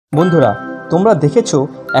বন্ধুরা, তোমরা দেখেছো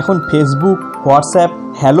এখন ফেসবুক, হোয়াটসঅ্যাপ,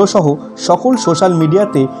 হ্যালো সহ সকল সোশ্যাল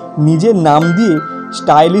মিডিয়াতে নিজের নাম দিয়ে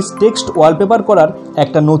স্টাইলিশ টেক্সট ওয়ালপেপার করার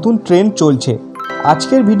একটা নতুন ট্রেন্ড চলছে।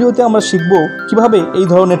 আজকের ভিডিওতে আমরা শিখব কিভাবে এই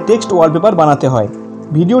ধরনের টেক্সট ওয়ালপেপার বানাতে হয়।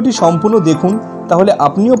 ভিডিওটি সম্পূর্ণ দেখুন, তাহলে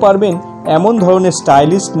আপনিও পারবেন এমন ধরনের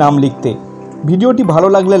স্টাইলিশ নাম লিখতে। ভিডিওটি ভালো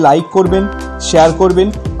লাগলে লাইক করবেন, শেয়ার করবেন,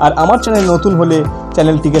 আর আমার চ্যানেল নতুন হলে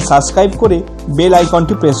চ্যানেলটিকে সাবস্ক্রাইব করে বেল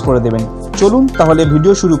আইকনটি প্রেস করে দেবেন। চলুন তাহলে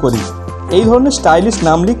ভিডিও শুরু করি। এই ধরনের স্টাইলিশ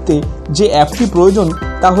নাম লিখতে যে অ্যাপটি প্রয়োজন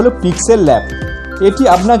তা হলো পিক্সেলল্যাব। এটি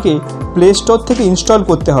আপনাকে প্লে স্টোর থেকে ইনস্টল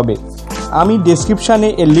করতে হবে। আমি ডেসক্রিপশানে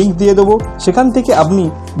এর লিঙ্ক দিয়ে দেবো, সেখান থেকে আপনি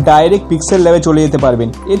ডাইরেক্ট পিক্সেলল্যাবে চলে যেতে পারবেন।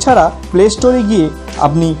 এছাড়া প্লে স্টোরে গিয়ে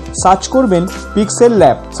আপনি সার্চ করবেন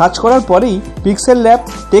পিক্সেলল্যাব। সার্চ করার পরেই পিক্সেলল্যাব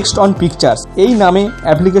টেক্সট অন পিকচার্স এই নামে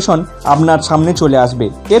অ্যাপ্লিকেশন আপনার সামনে চলে আসবে।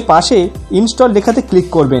 এর পাশে ইনস্টল লেখাতে ক্লিক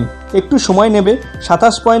করবেন। একটু সময় নেবে।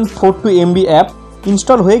 27.42 MB অ্যাপ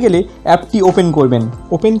ইনস্টল হয়ে গেলে অ্যাপটি ওপেন করবেন।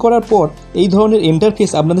 ওপেন করার পর এই ধরনের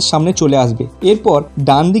ইন্টারফেস আপনাদের সামনে চলে আসবে। এরপর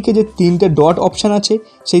ডান দিকে যে 3টে ডট অপশান আছে,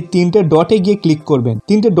 সেই 3টে ডটে গিয়ে ক্লিক করবেন।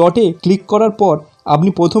 3টে ডটে ক্লিক করার পর আপনি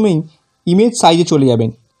প্রথমেই ইমেজ সাইজে চলে যাবেন।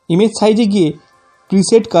 ইমেজ সাইজে গিয়ে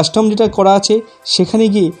প্রিসেট কাস্টম যেটা করা আছে সেখানে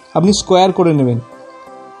গিয়ে আপনি স্কোয়ার করে নেবেন।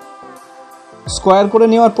 স্কোয়ার করে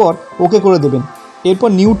নেওয়ার পর ওকে করে দেবেন। এরপর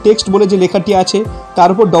নিউ টেক্সট বলে যে লেখাটি আছে তার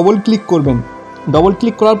উপর ডবল ক্লিক করবেন। ডবল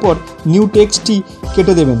ক্লিক করার পর নিউ টেক্সটটি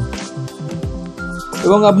কেটে দেবেন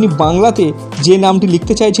এবং আপনি বাংলাতে যে নামটি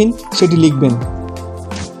লিখতে চাইছেন সেটি লিখবেন।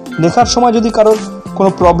 লেখার সময় যদি কারোর কোনো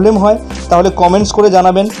প্রবলেম হয় তাহলে কমেন্টস করে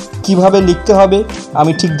জানাবেন, কিভাবে লিখতে হবে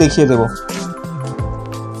আমি ঠিক দেখিয়ে দেব।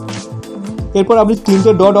 এরপর আপনি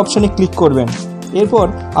 3টে ডট অপশানে ক্লিক করবেন। এরপর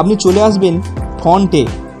আপনি চলে আসবেন ফন্টে।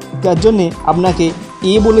 তার জন্যে আপনাকে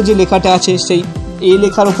এ বলে যে লেখাটা আছে সেই এ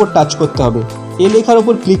লেখার ওপর টাচ করতে হবে। এ লেখার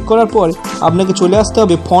ওপর ক্লিক করার পর আপনাকে চলে আসতে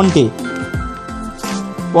হবে ফন্টে।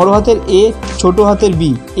 বড় হাতের এ, ছোট হাতের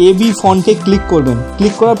B, A B Phonte click করবেন।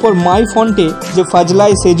 ক্লিক করার পর মাই ফন্টে যে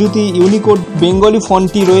ফাজলাই, সেজুতি, ইউনিকোড, বেঙ্গলি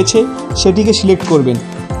ফন্টটি রয়েছে সেটিকে সিলেক্ট করবেন।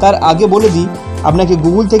 তার আগে বলে দিই, আপনাকে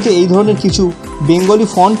গুগল থেকে এই ধরনের কিছু বেঙ্গলি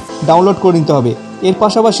ফন্ট ডাউনলোড করে নিতে হবে। এর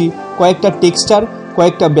পাশাপাশি কয়েকটা টেক্সচার,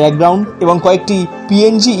 কয়েকটা ব্যাকগ্রাউন্ড এবং কয়েকটি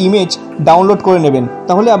পিএনজি ইমেজ ডাউনলোড করে নেবেন,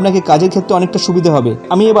 তাহলে আপনাকে কাজের ক্ষেত্রে অনেকটা সুবিধা হবে।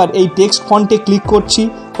 আমি এবার এই টেক্সট ফন্টে ক্লিক করছি,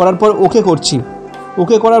 করার পর ওকে করছি।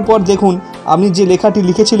 ওকে করার পর দেখুন আপনি যে লেখাটি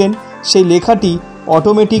লিখেছিলেন সেই লেখাটি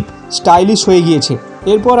অটোমেটিক স্টাইলিশ হয়ে গিয়েছে।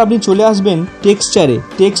 এরপর আপনি চলে আসবেন টেক্সচারে।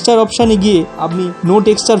 টেক্সচার অপশানে গিয়ে আপনি নো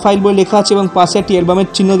টেক্সচার ফাইল বলে লেখা আছে এবং পাশে একটি অ্যালবামের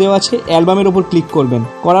চিহ্ন দেওয়া আছে, অ্যালবামের ওপর ক্লিক করবেন।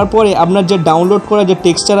 করার পরে আপনার যে ডাউনলোড করা যে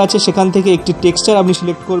টেক্সচার আছে সেখান থেকে একটি টেক্সচার আপনি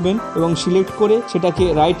সিলেক্ট করবেন এবং সিলেক্ট করে সেটাকে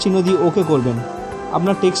রাইট চিহ্ন দিয়ে ওকে করবেন।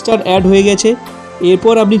 আপনার টেক্সচার অ্যাড হয়ে গেছে।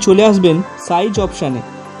 এরপর আপনি চলে আসবেন সাইজ অপশানে।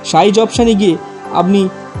 সাইজ অপশানে গিয়ে আপনি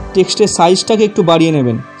টেক্সটের সাইজটাকে একটু বাড়িয়ে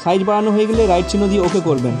নেবেন। সাইজ বাড়ানো হয়ে গেলে রাইট চিহ্ন দিয়ে ওকে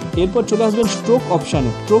করবেন। এরপর চলে আসবেন স্ট্রোক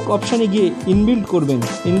অপশানে। স্ট্রোক অপশানে গিয়ে ইনবিল্ড করবেন।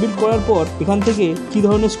 ইনবিল্ড করার পর এখান থেকে কী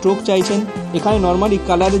ধরনের স্ট্রোক চাইছেন, এখানে নর্মালি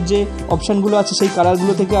কালারের যে অপশানগুলো আছে সেই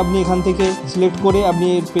কালারগুলো থেকে আপনি এখান থেকে সিলেক্ট করে আপনি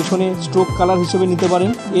এর পেছনে স্ট্রোক কালার হিসেবে নিতে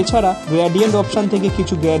পারেন। এছাড়া গ্রেডিয়েন্ট অপশান থেকে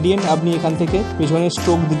কিছু গ্রেডিয়েন্ট আপনি এখান থেকে পেছনে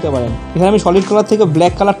স্ট্রোক দিতে পারেন। এখানে আমি সলিড কালার থেকে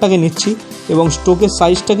ব্ল্যাক কালারটাকে নিচ্ছি এবং স্ট্রোকের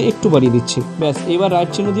সাইজটাকে একটু বাড়িয়ে দিচ্ছি। ব্যাস, এবার রাইট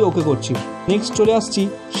চিহ্ন দিয়ে ওকে করছি। নেক্সট চলে আসছি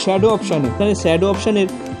শ্যাডো অপশানে। এখানে শ্যাডো অপশানের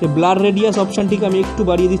ব্লার রেডিয়াস অপশানটিকে আমি একটু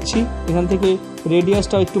বাড়িয়ে দিচ্ছি। এখান থেকে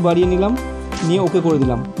রেডিয়াসটাও একটু বাড়িয়ে নিলাম, নিয়ে ওকে করে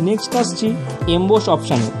দিলাম। নেক্সট আসছি এমবোস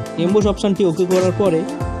অপশানে। এমবোস অপশানটি ওকে করার পরে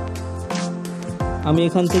আমি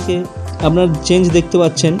এখান থেকে আপনার চেঞ্জ দেখতে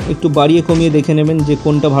পাচ্ছেন, একটু বাড়িয়ে কমিয়ে দেখে নেবেন যে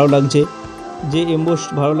কোনটা ভালো লাগছে। যে এমবোস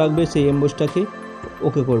ভালো লাগবে সেই এমবোসটাকে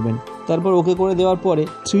ওকে করবেন। তারপর ওকে করে দেওয়ার পরে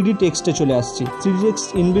 3D টেক্সটে চলে আসছি। 3D টেক্সট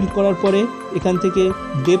ইনবিল্ড করার পরে এখান থেকে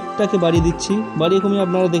ডেপথটাকে বাড়িয়ে দিচ্ছি। বাড়িয়ে কমিয়ে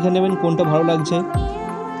আপনারা দেখে নেবেন কোনটা ভালো লাগছে।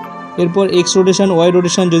 এরপর এক্স রোটেশন, ওয়াই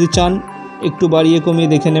রোটেশন যদি চান একটু বাড়িয়ে কমিয়ে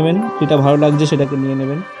দেখে নেবেন, যেটা ভালো লাগছে সেটাকে নিয়ে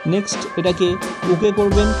নেবেন। নেক্সট এটাকে ওকে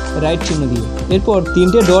করবেন রাইট চিহ্ন দিয়ে। এরপর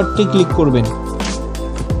 3টে ডটে ক্লিক করবেন।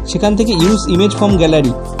 সেখান থেকে use image from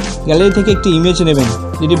gallery, gallery থেকে একটি ইমেজ নেবেন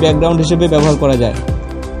যেটি ব্যাকগ্রাউন্ড হিসেবে ব্যবহার করা যায়।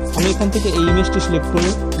 আমি এখান থেকে এই ইমেজটি সিলেক্ট করে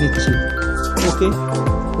নিচ্ছি। ওকে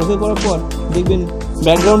ওকে করার পর দেখবেন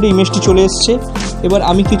ব্যাকগ্রাউন্ডে ইমেজটি চলে এসছে। এবার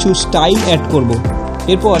আমি কিছু স্টাইল অ্যাড করব।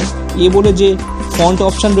 এরপর এ বলে যে ফন্ট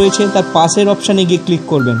অপশান রয়েছে তার পাশের অপশানে গিয়ে ক্লিক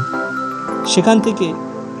করবেন। সেখান থেকে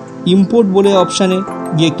ইম্পোর্ট বলে অপশানে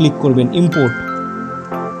গিয়ে ক্লিক করবেন।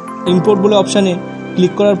 ইম্পোর্ট বলে অপশানে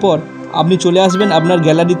ক্লিক করার পর আপনি চলে আসবেন আপনার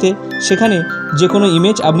গ্যালারিতে। সেখানে যে কোনো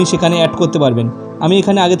ইমেজ আপনি সেখানে অ্যাড করতে পারবেন। আমি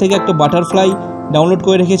এখানে আগে থেকে একটা বাটারফ্লাই ডাউনলোড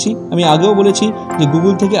করে রেখেছি। আমি আগেও বলেছি যে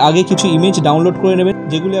গুগল থেকে আগে কিছু ইমেজ ডাউনলোড করে নেবেন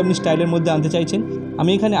যেগুলি আপনি স্টাইলের মধ্যে আনতে চাইছেন। আমি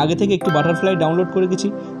এখানে আগে থেকে একটি বাটারফ্লাই ডাউনলোড করে রেখেছি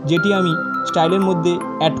যেটি আমি স্টাইলের মধ্যে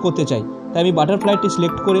অ্যাড করতে চাই। তাই আমি বাটারফ্লাইটি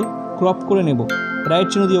সিলেক্ট করে ক্রপ করে নেব। রাইট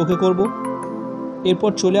চিহ্ন দিয়ে ওকে করব।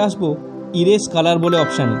 এরপর চলে আসব ইরেজ কালার বলে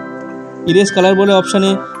অপশানে। ইরেজ কালার বলে অপশানে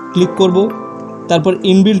ক্লিক করব, তারপর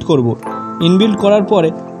ইনবিল্ড করব। ইনবিল্ড করার পরে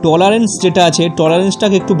টলারেন্স যেটা আছে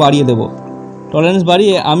টলারেন্সটাকে একটু বাড়িয়ে দেব। টলারেন্স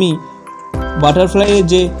বাড়িয়ে আমি বাটারফ্লাইয়ের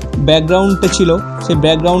যে ব্যাকগ্রাউন্ডটা ছিল সেই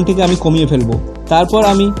ব্যাকগ্রাউন্ডটিকে আমি কমিয়ে ফেলবো। তারপর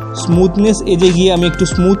আমি স্মুথনেস এজে গিয়ে আমি একটু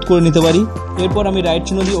স্মুথ করে নিতে পারি। এরপর আমি রাইট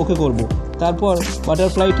চিহ্ন দিয়ে ওকে করব। তারপর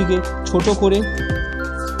বাটারফ্লাইটিকে ছোট করে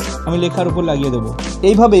আমি লেখার উপর লাগিয়ে দেবো।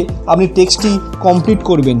 এইভাবে আপনি টেক্সটটি কমপ্লিট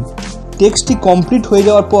করবেন। টেক্সটটি কমপ্লিট হয়ে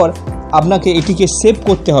যাওয়ার পর আপনাকে এটিকে সেভ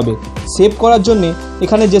করতে হবে। সেভ করার জন্যে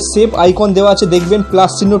এখানে যে সেভ আইকন দেওয়া আছে দেখবেন,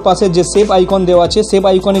 প্লাস চিহ্নর পাশে যে সেভ আইকন দেওয়া আছে সেভ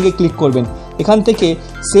আইকনে গিয়ে ক্লিক করবেন। এখান থেকে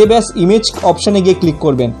সেভ অ্যাজ ইমেজ অপশানে গিয়ে ক্লিক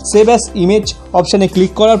করবেন। সেভ অ্যাজ ইমেজ অপশানে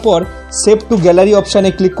ক্লিক করার পর সেভ টু গ্যালারি অপশানে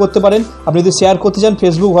ক্লিক করতে পারেন। আপনি যদি শেয়ার করতে চান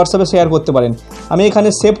ফেসবুক হোয়াটসঅ্যাপে শেয়ার করতে পারেন। আমি এখানে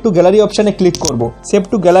সেভ টু গ্যালারি অপশানে ক্লিক করব। সেভ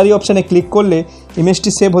টু গ্যালারি অপশানে ক্লিক করলে ইমেজটি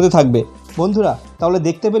সেভ হতে থাকবে। বন্ধুরা, তাহলে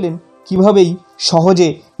দেখতে পেলেন কীভাবেই সহজে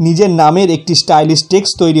নিজের নামের একটি স্টাইলিশ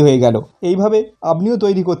টেক্সট তৈরি হয়ে গেল। এইভাবে আপনিও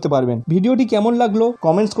তৈরি করতে পারবেন। ভিডিওটি কেমন লাগলো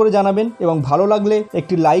কমেন্টস করে জানাবেন এবং ভালো লাগলে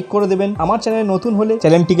একটি লাইক করে দেবেন। আমার চ্যানেলে নতুন হলে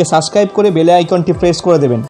চ্যানেলটিকে সাবস্ক্রাইব করে বেল আইকনটি প্রেস করে দেবেন।